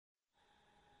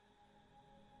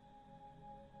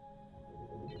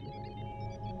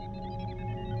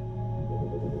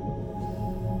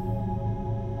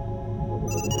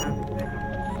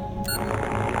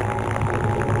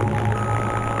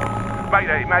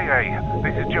Mayday, mayday.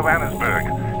 This is Johannesburg.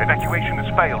 Evacuation has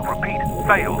failed. Repeat,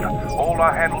 failed. All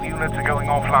our handle units are going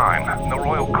offline. The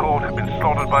Royal Court have been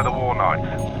slaughtered by the War Knights.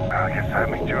 I guess that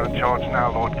means you're in charge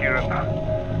now, Lord Kieran.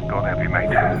 God help you,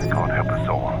 mate. God help us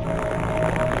all.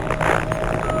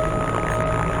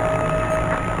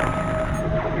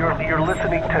 You're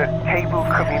listening to Cable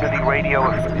Community Radio,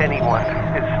 if anyone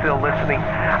is still listening.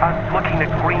 I'm looking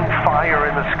at green fire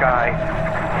in the sky.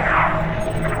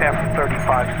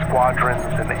 F-35 squadrons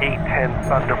and A-10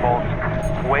 Thunderbolts.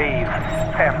 Wave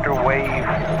after wave,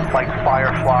 like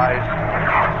fireflies.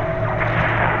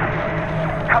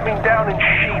 Coming down in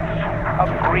sheets of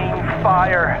green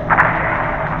fire.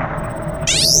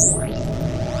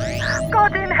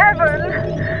 God in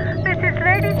heaven! This is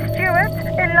Lady Stewart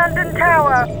in London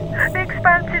Tower. The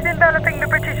Expanse is enveloping the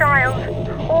British Isles.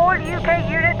 All UK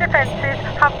unit defences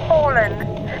have fallen.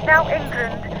 Now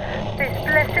England, this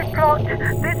blessed plot,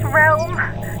 this realm,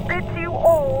 bids you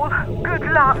all good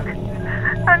luck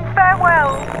and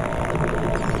farewell.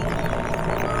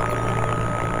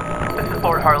 This is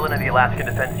Lord Harlan of the Alaskan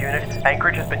Defense Unit.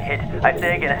 Anchorage has been hit. I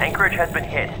say again, Anchorage has been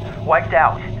hit. Wiped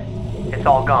out. It's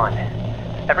all gone.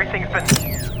 Everything's been...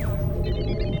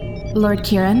 Lord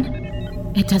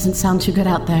Kieran, it doesn't sound too good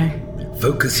out there.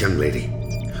 Focus, young lady.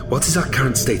 What is our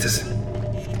current status?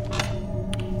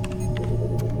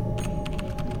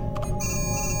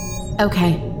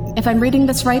 Okay, if I'm reading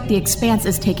this right, the Expanse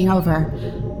is taking over.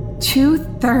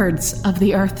 2/3 of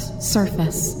the Earth's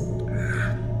surface.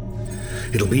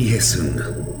 It'll be here soon.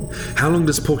 How long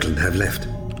does Portland have left?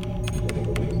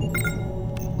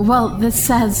 Well, this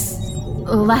says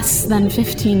less than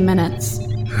 15 minutes.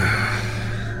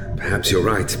 Perhaps you're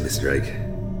right, Miss Drake.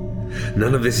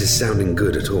 None of this is sounding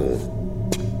good at all.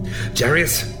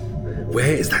 Jarius,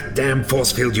 where is that damn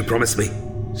force field you promised me?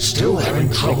 Still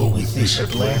having trouble with this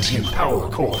Atlantean power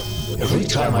core. Every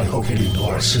time I hook it into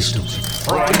our systems, it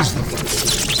fries them.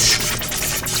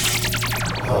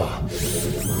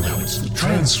 Now it's the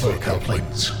transfer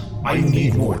couplings. I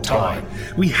need more time.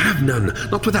 We have none,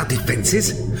 not without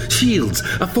defenses. Shields,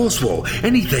 a force wall,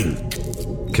 anything.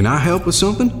 Can I help with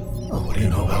something? What do you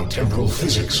know about temporal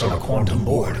physics on a quantum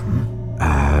board,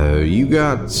 You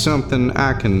got something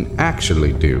I can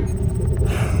actually do.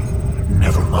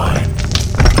 Never mind.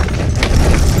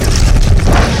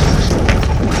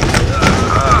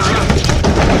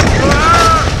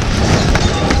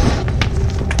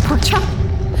 Pork chop?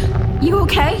 You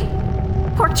okay?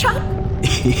 Pork chop?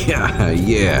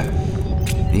 Yeah.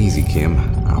 Easy, Kim.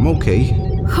 I'm okay.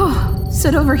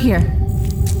 Sit over here.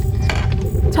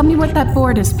 Tell me what that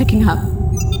board is picking up.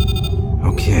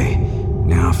 Okay,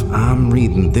 now if I'm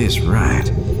reading this right,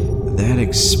 that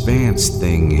Expanse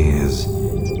thing is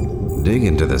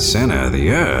digging to the center of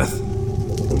the Earth.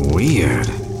 Weird.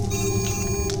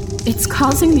 It's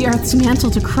causing the Earth's mantle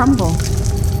to crumble.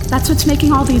 That's what's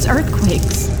making all these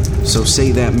earthquakes. So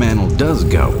say that mantle does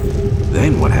go,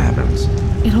 then what happens?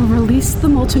 It'll release the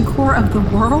molten core of the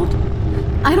world?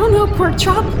 I don't know, Pork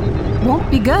Chop. Won't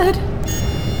be good.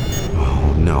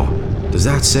 Oh no. Does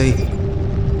that say...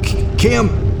 Kim!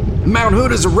 Mount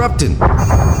Hood is erupting!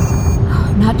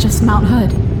 Not just Mount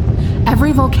Hood.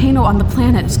 Every volcano on the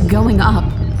planet is going up.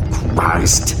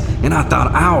 Christ! And I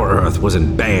thought our Earth was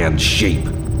in bad shape.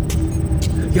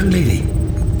 Young lady,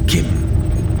 Kim,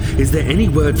 is there any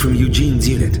word from Eugene's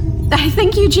unit? I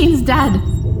think Eugene's dead.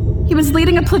 He was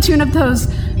leading a platoon of those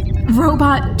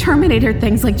robot Terminator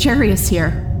things like Jarius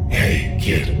here. Hey,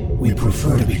 kid, we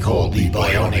prefer to be called the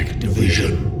Bionic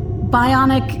Division.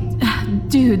 Bionic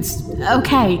dudes.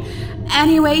 Okay.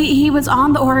 Anyway, he was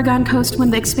on the Oregon coast when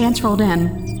the Expanse rolled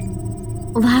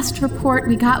in. Last report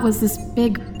we got was this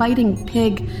big biting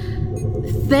pig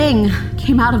thing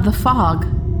came out of the fog.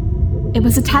 It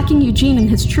was attacking Eugene and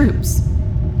his troops.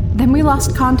 Then we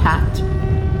lost contact.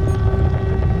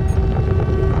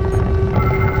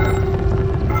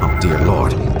 Oh dear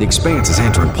Lord, the Expanse is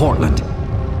entering Portland.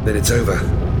 Then it's over.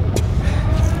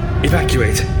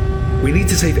 Evacuate. We need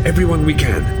to save everyone we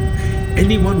can.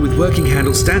 Anyone with working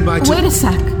handles, stand by to... Wait a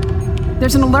sec.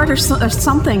 There's an alert or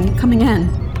something coming in.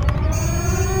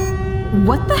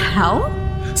 What the hell?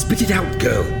 Spit it out,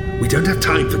 girl. We don't have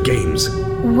time for games.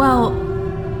 Well,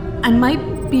 I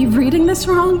might be reading this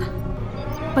wrong,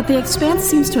 but the Expanse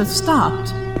seems to have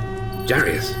stopped.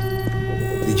 Jarius,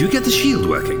 did you get the shield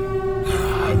working?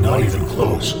 I'm not even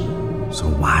close. So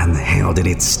why in the hell did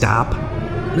it stop?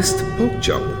 Mr.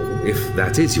 Porkchop, if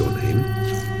that is your name,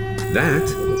 that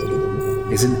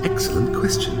is an excellent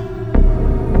question.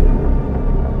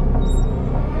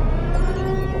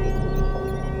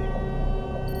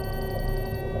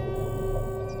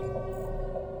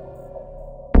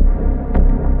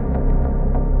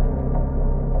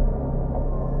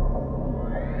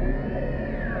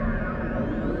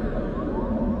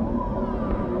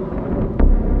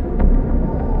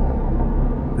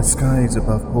 skies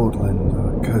above Portland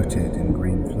are coated in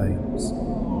green flames.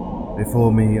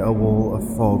 Before me, a wall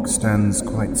of fog stands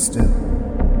quite still.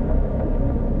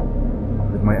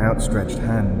 With my outstretched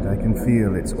hand, I can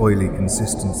feel its oily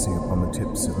consistency upon the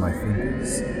tips of my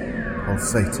fingers,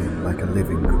 pulsating like a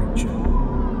living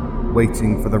creature,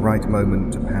 waiting for the right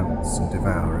moment to pounce and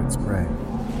devour its prey.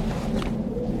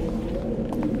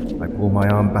 I pull my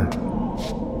arm back.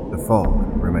 The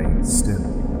fog remains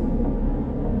still.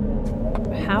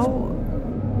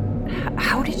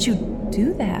 How did you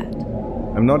do that?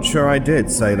 I'm not sure I did,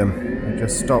 Salem. I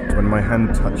just stopped when my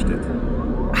hand touched it.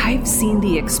 I've seen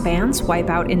the Expanse wipe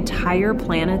out entire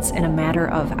planets in a matter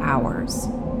of hours.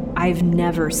 I've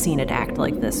never seen it act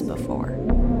like this before.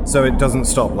 So it doesn't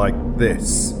stop like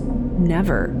this?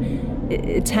 Never.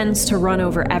 It tends to run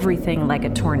over everything like a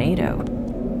tornado.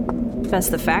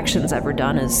 Best the faction's ever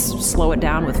done is slow it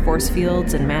down with force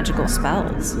fields and magical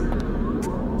spells.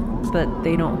 But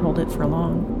they don't hold it for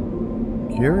long.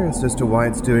 Curious as to why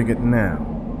it's doing it now.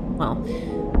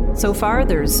 Well, so far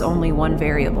there's only one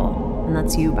variable, and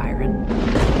that's you, Byron.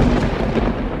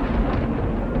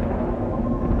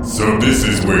 So this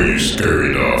is where you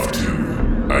scurried off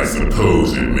to. I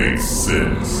suppose it makes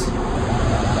sense.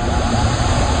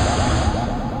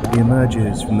 He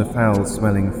emerges from the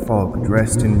foul-smelling fog,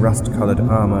 dressed in rust-colored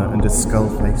armor and a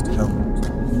skull-faced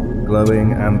helmet.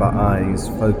 Glowing amber eyes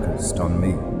focused on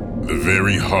me. The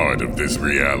very heart of this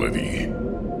reality.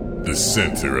 The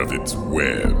center of its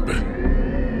web.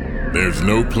 There's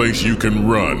no place you can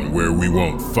run where we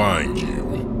won't find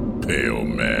you, pale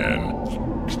man.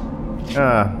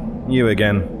 Ah, you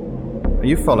again. Are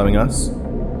you following us?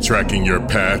 Tracking your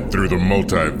path through the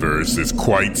multiverse is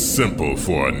quite simple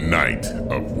for a knight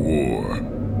of war.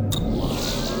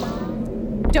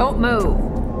 Don't move.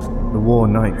 The war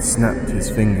knight snapped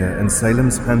his finger and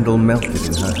Salem's handle melted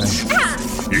in her hand.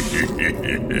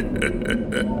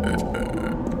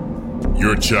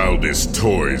 Your childish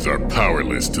toys are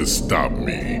powerless to stop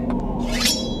me.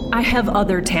 I have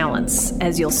other talents,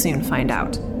 as you'll soon find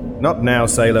out. Not now,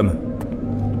 Salem.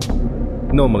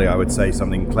 Normally I would say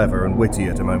something clever and witty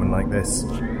at a moment like this.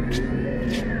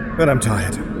 But I'm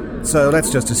tired. So let's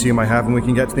just assume I have and we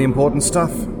can get to the important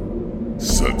stuff.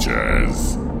 Such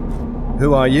as?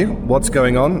 Who are you? What's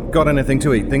going on? Got anything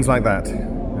to eat? Things like that.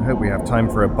 I hope we have time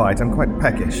for a bite. I'm quite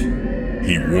peckish.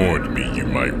 He warned me you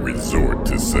might resort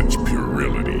to such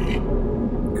puerility.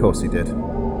 Of course he did.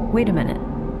 Wait a minute.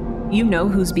 You know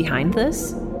who's behind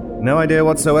this? No idea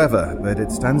whatsoever, but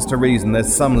it stands to reason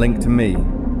there's some link to me.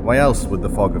 Why else would the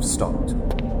fog have stopped?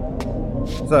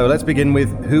 So, let's begin with,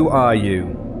 who are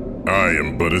you? I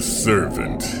am but a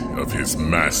servant of his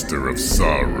Master of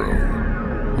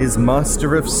Sorrow. His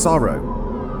Master of Sorrow?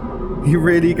 He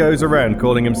really goes around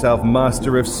calling himself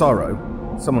Master of Sorrow?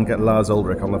 Someone get Lars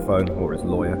Ulrich on the phone, or his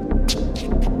lawyer.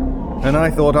 And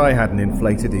I thought I had an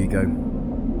inflated ego.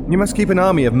 You must keep an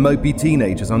army of mopey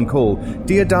teenagers on call.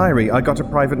 Dear Diary, I got a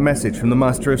private message from the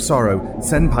Master of Sorrow.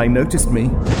 Senpai noticed me.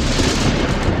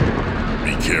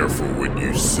 Be careful what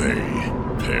you say,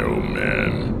 pale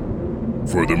man.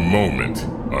 For the moment,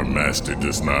 our master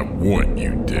does not want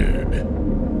you dead.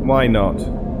 Why not?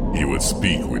 He would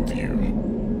speak with you.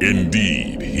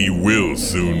 Indeed, he will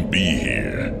soon be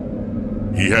here.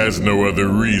 He has no other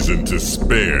reason to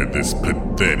spare this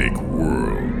pathetic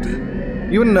world.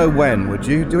 You wouldn't know when, would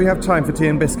you? Do we have time for tea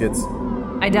and biscuits?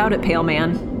 I doubt it, pale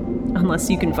man. Unless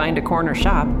you can find a corner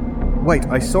shop. Wait,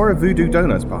 I saw a Voodoo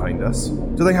Donuts behind us.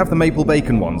 Do they have the maple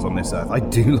bacon ones on this earth? I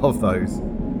do love those.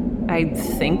 I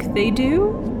think they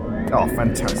do? Oh,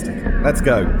 fantastic. Let's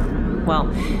go.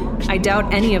 Well, I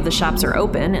doubt any of the shops are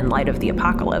open in light of the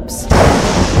apocalypse.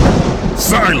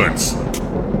 Silence!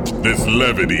 This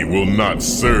levity will not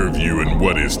serve you in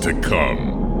what is to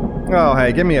come. Oh,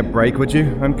 hey, give me a break, would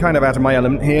you? I'm kind of out of my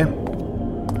element here.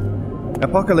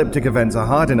 Apocalyptic events are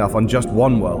hard enough on just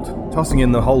one world. Tossing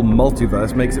in the whole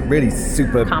multiverse makes it really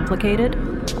super... complicated?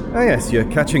 Oh yes, you're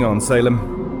catching on,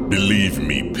 Salem. Believe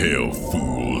me, pale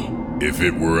fool. If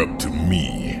it were up to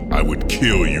me, I would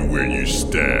kill you where you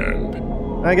stand.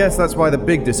 I guess that's why the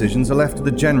big decisions are left to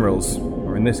the generals.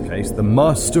 Or in this case, the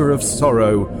Master of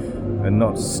Sorrow. And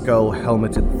not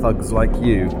skull-helmeted thugs like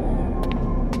you.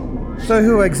 So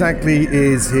who exactly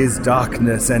is his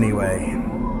darkness, anyway?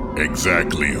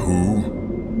 Exactly who?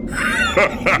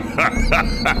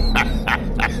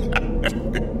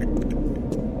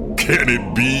 Can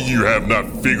it be you have not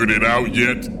figured it out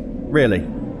yet? Really?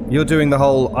 You're doing the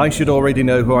whole I should already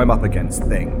know who I'm up against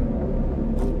thing.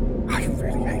 I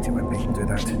really hate it when people do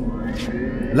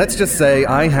that. Let's just say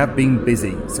I have been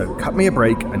busy, so cut me a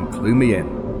break and clue me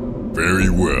in. Very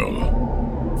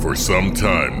well. For some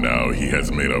time now, he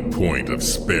has made a point of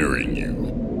sparing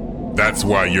you. That's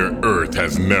why your Earth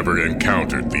has never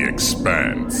encountered the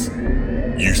Expanse.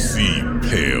 You see,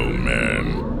 Pale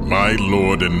Man, my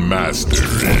lord and master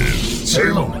is...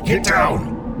 Salem, get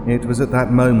down! It was at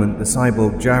that moment the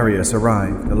cyborg Jarius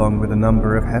arrived, along with a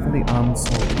number of heavily armed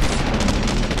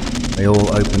soldiers. They all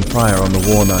opened fire on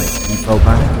the War Knight, who fell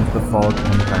back into the fog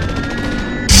and vanished.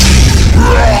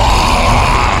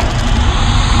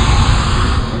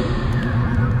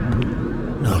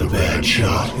 Not a bad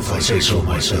shot, if I say so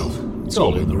myself. It's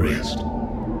all in the wrist.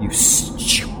 You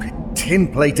stupid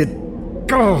tin-plated...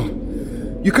 Oh,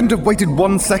 you couldn't have waited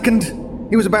 1 second?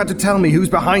 He was about to tell me who's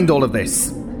behind all of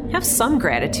this. Have some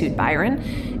gratitude, Byron.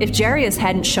 If Jarius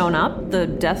hadn't shown up, the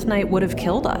Death Knight would have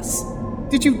killed us.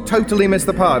 Did you totally miss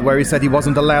the part where he said he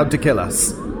wasn't allowed to kill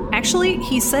us? Actually,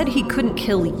 he said he couldn't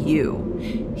kill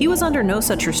you. He was under no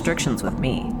such restrictions with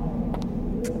me.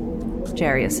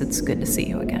 Jarius, it's good to see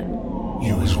you again.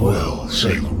 You as well,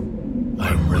 Salem.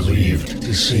 I'm relieved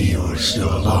to see you're still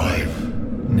alive.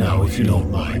 Now, if you don't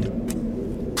mind.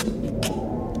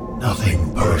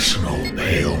 Nothing personal,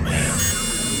 Pale Man.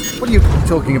 What are you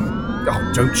talking about?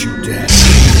 Oh, don't you dare.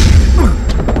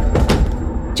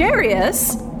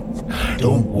 Jarius!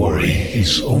 Don't worry,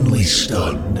 he's only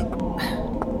stunned.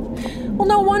 Well,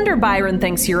 no wonder Byron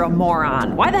thinks you're a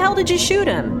moron. Why the hell did you shoot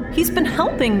him? He's been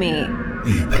helping me.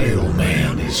 The Pale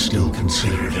Man is still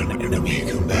considered an enemy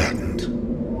combatant,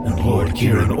 and Lord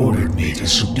Kieran ordered me to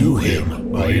subdue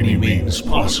him by any means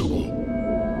possible.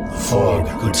 The fog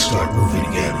could start moving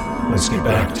again. Let's get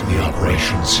back to the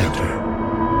operations center.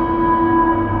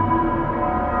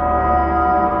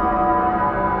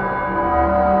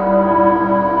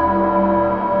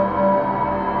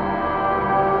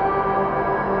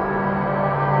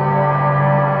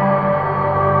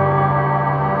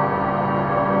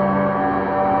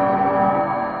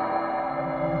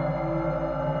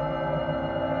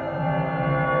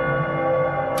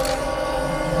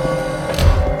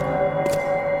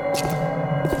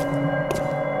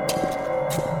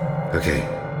 Okay,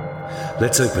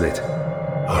 let's open it.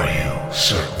 Are you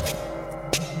certain?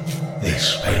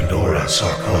 This Pandora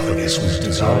sarcophagus was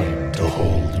designed to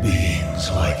hold beings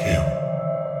like him.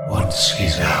 Once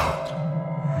he's out...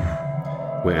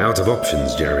 We're out of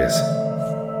options, Jarius.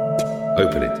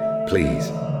 Open it, please.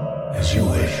 As you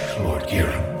wish, Lord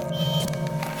Kieran.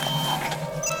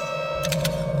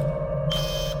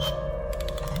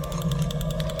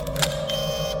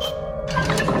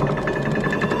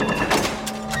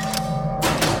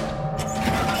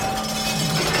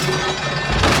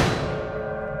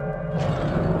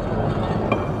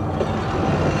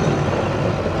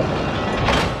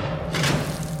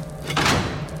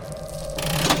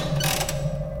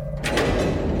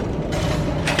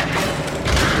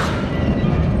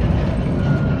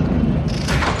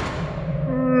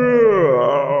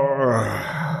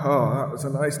 A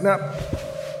nice nap.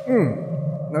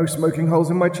 No smoking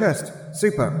holes in my chest.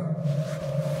 Super.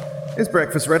 Is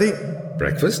breakfast ready?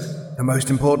 Breakfast? The most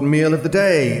important meal of the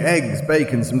day. Eggs,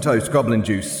 bacon, some toast, goblin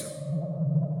juice.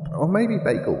 Or maybe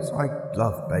bagels. I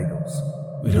love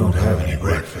bagels. We don't have any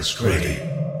breakfast ready.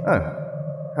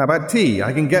 Oh. How about tea?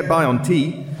 I can get by on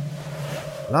tea.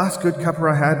 Last good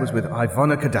cuppa I had was with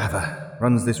Ivona Cadaver.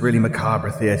 Runs this really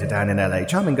macabre theatre down in LA.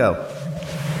 Charming girl.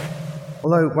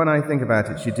 Although, when I think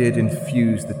about it, she did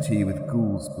infuse the tea with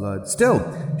ghoul's blood. Still,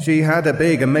 she had a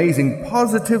big, amazing,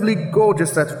 positively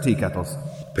gorgeous set of tea kettles.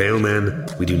 Pale Man,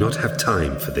 we do not have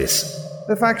time for this.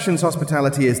 The faction's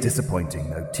hospitality is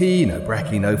disappointing. No tea, no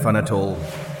brekkie, no fun at all.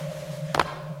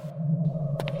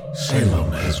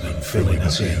 Salem has been filling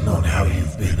us in on how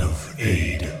you've been of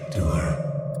aid to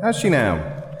her. Has she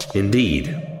now?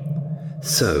 Indeed.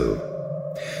 So,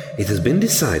 it has been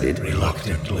decided...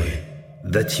 Reluctantly.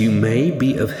 ...that you may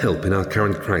be of help in our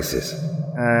current crisis.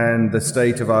 And the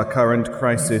state of our current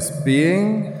crisis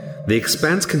being? The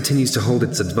Expanse continues to hold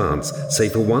its advance,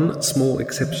 save for one small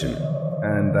exception.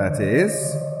 And that is?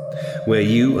 Where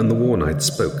you and the War Knights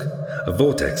spoke, a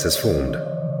vortex has formed.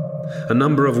 A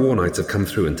number of War Knights have come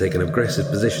through and taken aggressive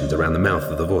positions around the mouth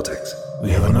of the vortex.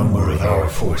 We have a number of our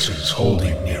forces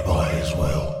holding nearby as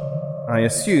well. I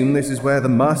assume this is where the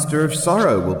Master of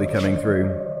Sorrow will be coming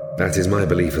through. That is my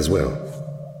belief as well.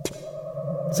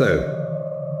 So,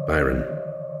 Byron,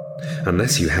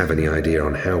 unless you have any idea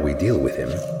on how we deal with him,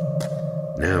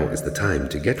 now is the time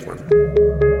to get one.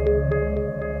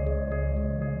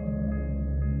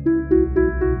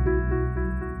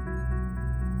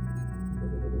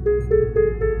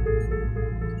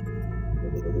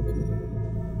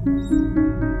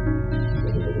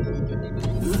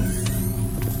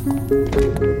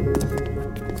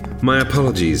 My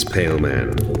apologies, Pale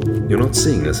Man. You're not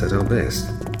seeing us at our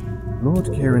best. Lord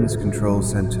Kieran's control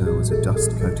center was a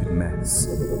dust-coated mess.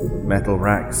 Metal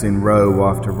racks in row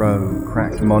after row,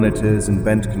 cracked monitors and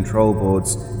bent control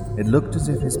boards. It looked as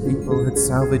if his people had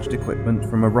salvaged equipment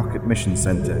from a rocket mission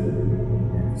center.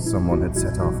 Someone had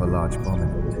set off a large bomb in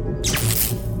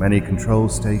it. Many control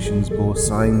stations bore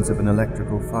signs of an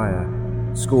electrical fire,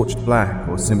 scorched black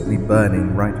or simply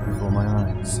burning right before my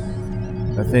eyes.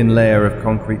 A thin layer of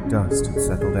concrete dust had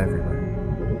settled everywhere.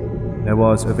 There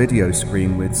was a video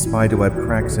screen with spiderweb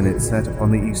cracks in it set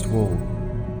upon the east wall.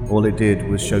 All it did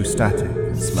was show static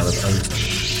and smell of ozone.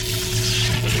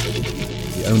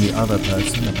 The only other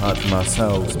person, apart from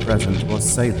ourselves, present was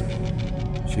Salem.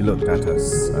 She looked at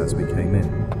us as we came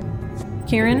in.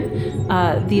 Kieran,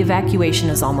 the evacuation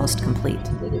is almost complete.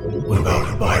 What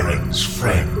about Byron's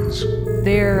friends?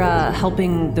 They're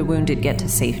helping the wounded get to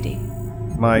safety.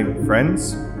 My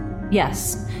friends?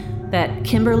 Yes. That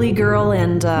Kimberly girl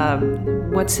and,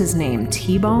 what's his name?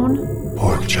 T-Bone?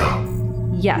 Pork chop.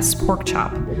 Yes, Pork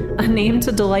Chop. A name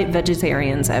to delight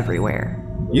vegetarians everywhere.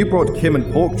 You brought Kim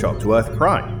and Pork Chop to Earth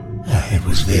Prime. It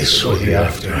was this or the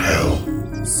after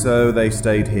hell. So they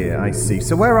stayed here, I see.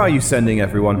 So where are you sending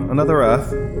everyone? Another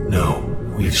Earth? No,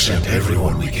 we've sent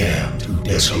everyone we can to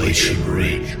Desolation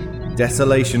Ridge.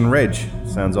 Desolation Ridge?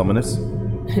 Sounds ominous.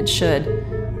 It should.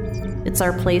 It's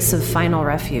our place of final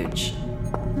refuge.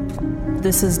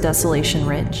 This is Desolation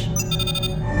Ridge.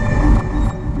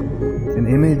 An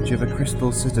image of a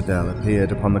crystal citadel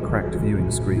appeared upon the cracked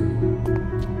viewing screen.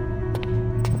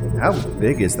 How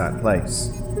big is that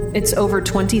place? It's over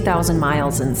 20,000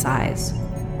 miles in size.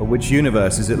 Which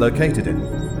universe is it located in?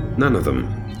 None of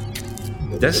them.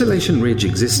 Desolation Ridge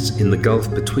exists in the gulf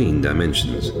between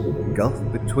dimensions. Gulf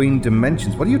between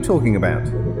dimensions? What are you talking about?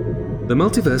 The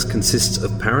multiverse consists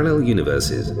of parallel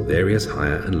universes, various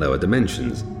higher and lower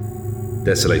dimensions.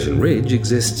 Desolation Ridge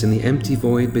exists in the empty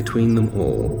void between them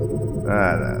all.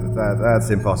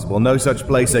 That's impossible. No such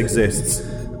place exists.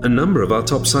 A number of our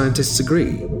top scientists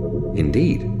agree.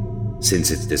 Indeed.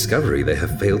 Since its discovery, they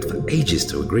have failed for ages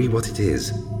to agree what it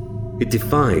is. It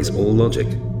defies all logic.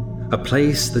 A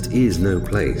place that is no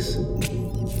place.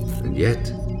 And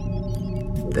yet,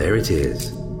 there it is.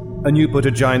 And you put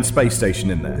a giant space station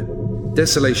in there?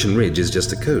 Desolation Ridge is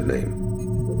just a code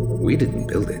name. We didn't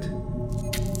build it.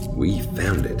 We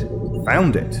found it.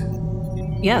 Found it?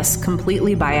 Yes,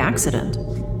 completely by accident.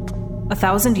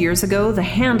 1,000 years ago, the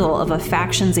handle of a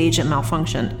faction's agent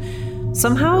malfunctioned.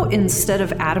 Somehow, instead of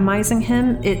atomizing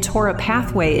him, it tore a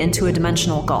pathway into a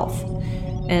dimensional gulf.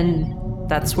 And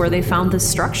that's where they found this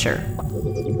structure.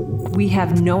 We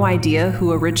have no idea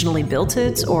who originally built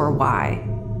it or why.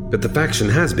 But the faction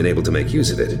has been able to make use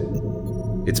of it.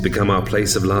 It's become our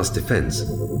place of last defense.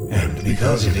 And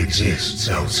because it exists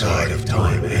outside of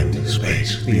time and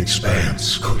space, the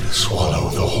Expanse could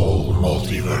swallow the whole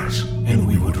multiverse, and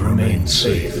we would remain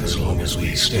safe as long as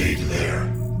we stayed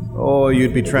there. Or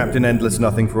you'd be trapped in endless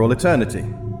nothing for all eternity.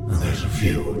 There's a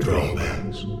few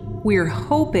drawbacks. We're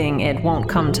hoping it won't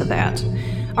come to that.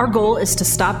 Our goal is to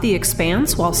stop the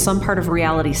Expanse while some part of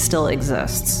reality still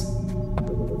exists.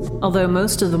 Although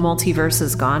most of the multiverse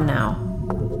is gone now.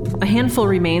 A handful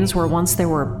remains where once there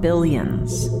were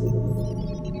billions.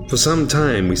 For some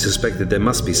time, we suspected there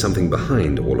must be something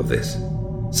behind all of this.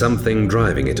 Something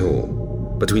driving it all.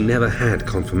 But we never had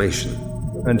confirmation.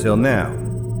 Until now.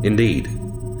 Indeed.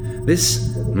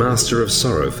 This Master of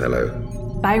Sorrow fellow.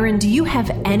 Byron, do you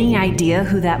have any idea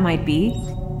who that might be?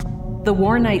 The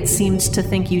War Knight seems to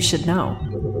think you should know.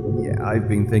 Yeah, I've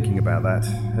been thinking about that.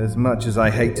 As much as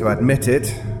I hate to admit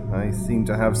it, I seem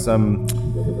to have some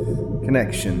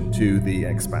connection to the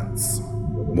Expanse.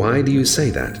 Why do you say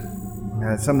that?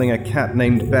 Something a cat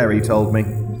named Barry told me.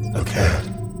 A cat?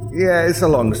 Yeah, it's a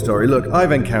long story. Look,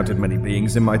 I've encountered many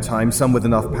beings in my time, some with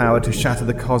enough power to shatter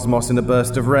the cosmos in a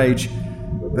burst of rage.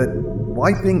 But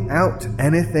wiping out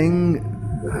anything...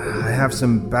 I have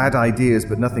some bad ideas,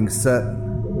 but nothing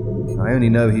certain. I only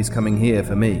know he's coming here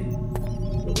for me.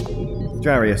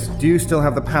 Jarius, do you still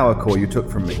have the power core you took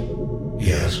from me?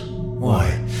 Yes.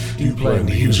 Why? Do you plan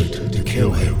to use it to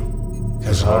kill him?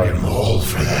 Because I am all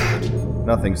for that.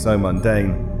 Nothing so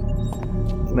mundane.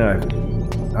 No.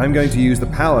 I'm going to use the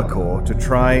power core to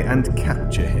try and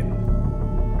capture him.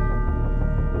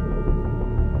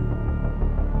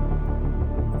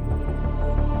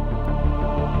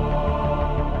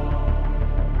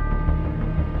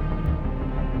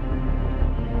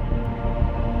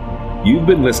 You've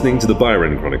been listening to the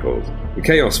Byron Chronicles, the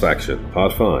Chaos Faction,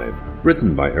 Part 5,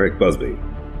 written by Eric Busby.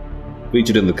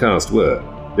 Featured in the cast were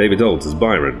David Alt as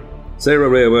Byron, Sarah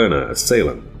Rea Werner as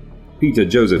Salem, Peter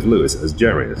Joseph Lewis as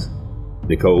Jarius,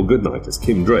 Nicole Goodnight as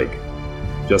Kim Drake,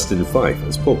 Justin Fife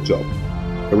as Porkchop,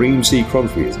 Kareem C.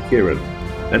 Cronfrey as Kieran,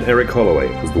 and Eric Holloway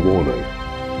as the Warno.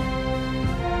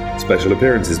 Special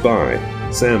appearances by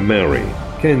Sam Mowry,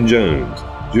 Ken Jones,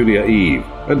 Julia Eve,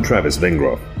 and Travis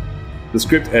Vengroff. The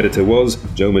script editor was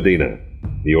Joe Medina.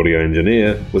 The audio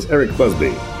engineer was Eric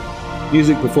Busby.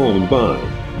 Music performed by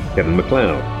Kevin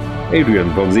MacLeod, Adrian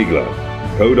von Ziegler,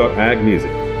 Co.Ag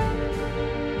Music.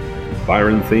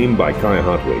 Byron theme by Kai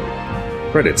Hartwig.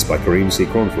 Credits by Kareem C.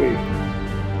 Cronfrey.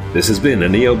 This has been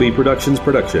an ELB Productions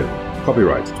production.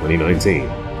 Copyright 2019.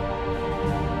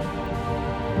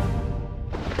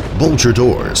 Bolt your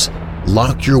doors,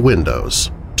 lock your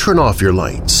windows, turn off your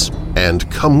lights,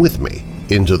 and come with me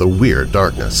into the Weird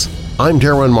Darkness. I'm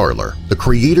Darren Marlar, the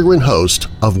creator and host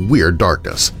of Weird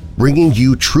Darkness, bringing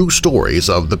you true stories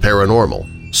of the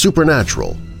paranormal,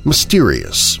 supernatural,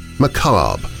 mysterious,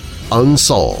 macabre,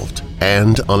 unsolved,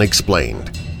 and unexplained.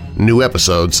 New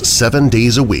episodes 7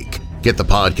 days a week. Get the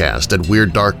podcast at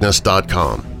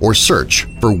WeirdDarkness.com or search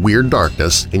for Weird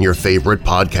Darkness in your favorite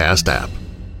podcast app.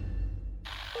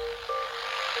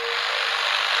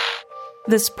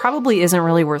 This probably isn't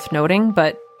really worth noting,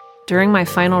 but during my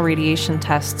final radiation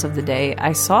tests of the day,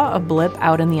 I saw a blip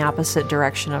out in the opposite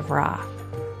direction of Ra.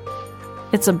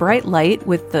 It's a bright light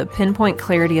with the pinpoint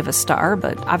clarity of a star,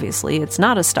 but obviously it's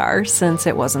not a star since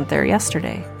it wasn't there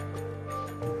yesterday.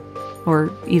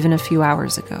 Or even a few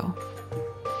hours ago.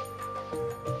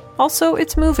 Also,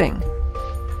 it's moving.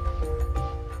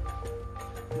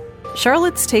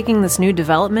 Charlotte's taking this new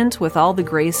development with all the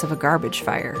grace of a garbage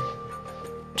fire.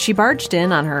 She barged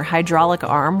in on her hydraulic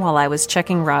arm while I was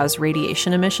checking Ra's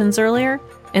radiation emissions earlier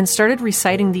and started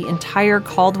reciting the entire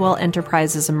Caldwell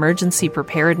Enterprises Emergency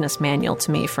Preparedness Manual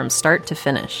to me from start to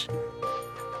finish.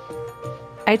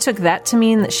 I took that to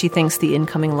mean that she thinks the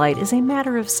incoming light is a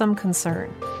matter of some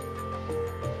concern.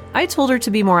 I told her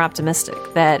to be more optimistic,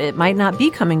 that it might not be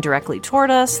coming directly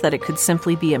toward us, that it could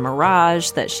simply be a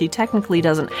mirage, that she technically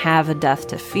doesn't have a death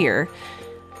to fear,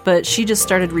 but she just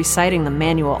started reciting the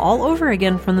manual all over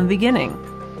again from the beginning.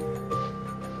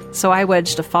 So I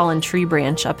wedged a fallen tree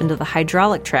branch up into the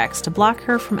hydraulic tracks to block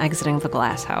her from exiting the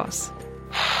glass house.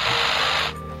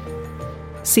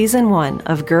 Season 1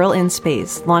 of Girl in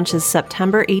Space launches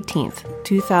September 18th,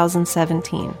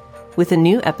 2017, with a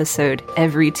new episode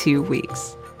every 2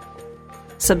 weeks.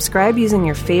 Subscribe using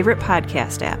your favorite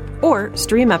podcast app or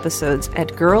stream episodes at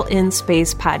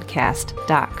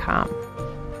girlinspacepodcast.com.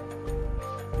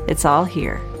 It's all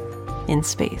here, in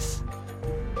space.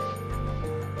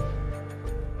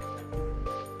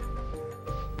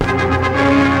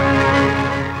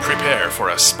 Prepare for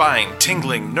a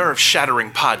spine-tingling,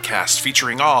 nerve-shattering podcast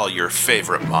featuring all your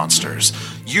favorite monsters.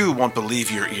 You won't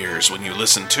believe your ears when you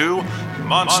listen to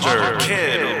Monster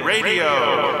Kid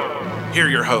Radio. Hear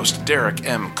your host, Derek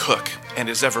M. Cook, and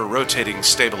his ever-rotating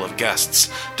stable of guests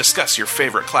discuss your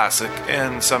favorite classic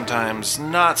and sometimes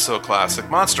not-so-classic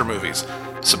monster movies.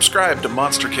 Subscribe to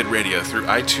Monster Kid Radio through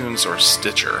iTunes or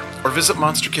Stitcher, or visit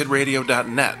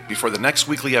monsterkidradio.net before the next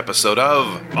weekly episode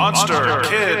of Monster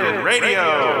Kid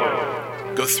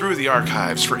Radio. Go through the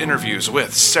archives for interviews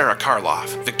with Sarah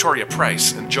Karloff, Victoria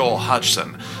Price, and Joel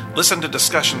Hodgson. Listen to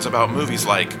discussions about movies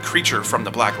like Creature from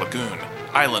the Black Lagoon,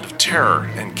 Island of Terror,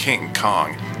 and King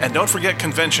Kong. And don't forget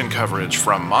convention coverage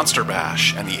from Monster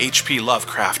Bash and the H.P.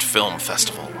 Lovecraft Film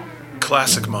Festival.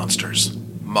 Classic monsters,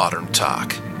 modern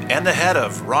talk, and the head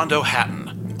of Rondo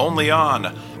Hatton, only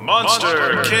on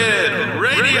Monster Kid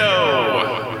Radio!